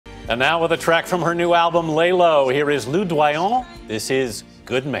And now with a track from her new album, Lay Low, here is Doillon. This is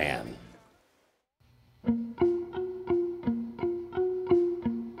Good Man.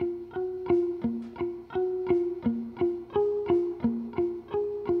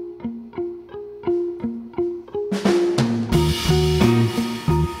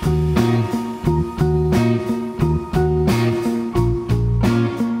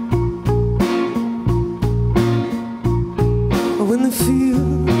 When the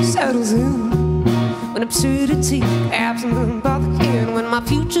fear settles in, when absurdity grabs me by the hand, when my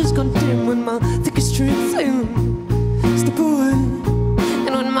future's gone dim, when my thickest strength is the boy,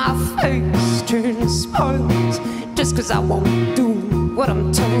 and when my face turns spoils, just 'cause I won't do what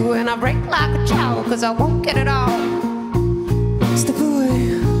I'm told, and I break like a child 'cause I won't get it all. It's the boy,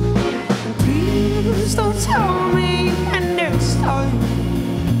 and please don't tell me and next time,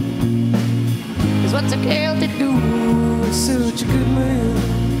 'cause what's a girl to do? Such a good man.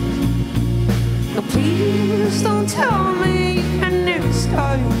 No, please don't tell me and next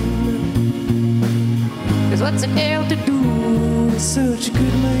time, 'cause what's a girl to do? Such a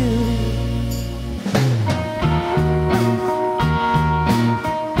good man.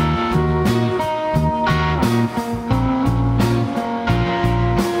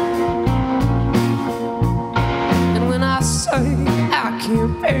 And when I say I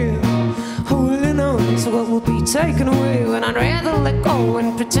can't bear holding on to what will be taken away, when I'd rather let go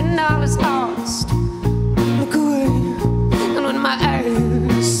and pretend I was lost, look away. And when my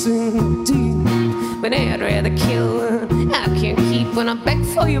eyes sink deep, when I'd rather kill and I can't keep, when I beg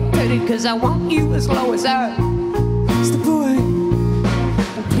for your pity 'cause I want you as low as I. It's the boy,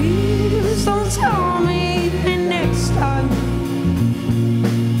 and please don't tell me the next time,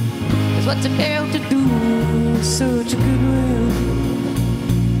 'cause what's a girl to do? Such a good man.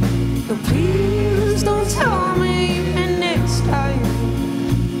 No, please don't tell me the next time,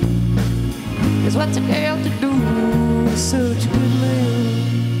 'cause what's a girl to do? Such a good man.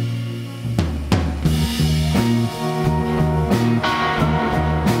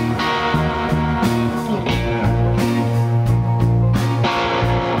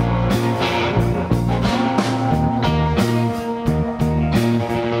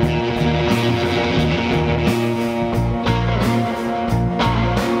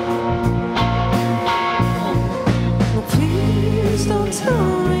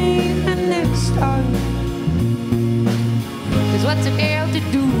 Tell me the next time, 'cause what's a girl to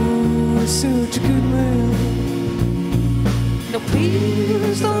do? Such a good man. No,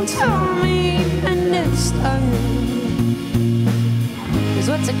 please don't tell me the next time, 'cause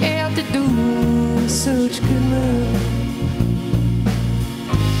what's a girl to do? Such a good man.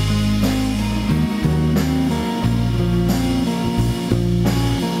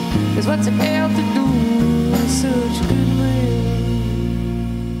 Cause what's a girl to do? Such a good man.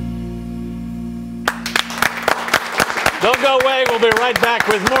 Don't go away. We'll be right back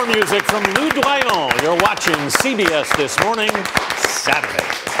with more music from Doillon. You're watching CBS This Morning, Saturday.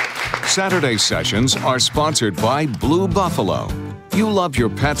 Saturday sessions are sponsored by Blue Buffalo. You love your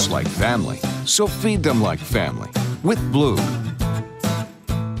pets like family, so feed them like family with Blue.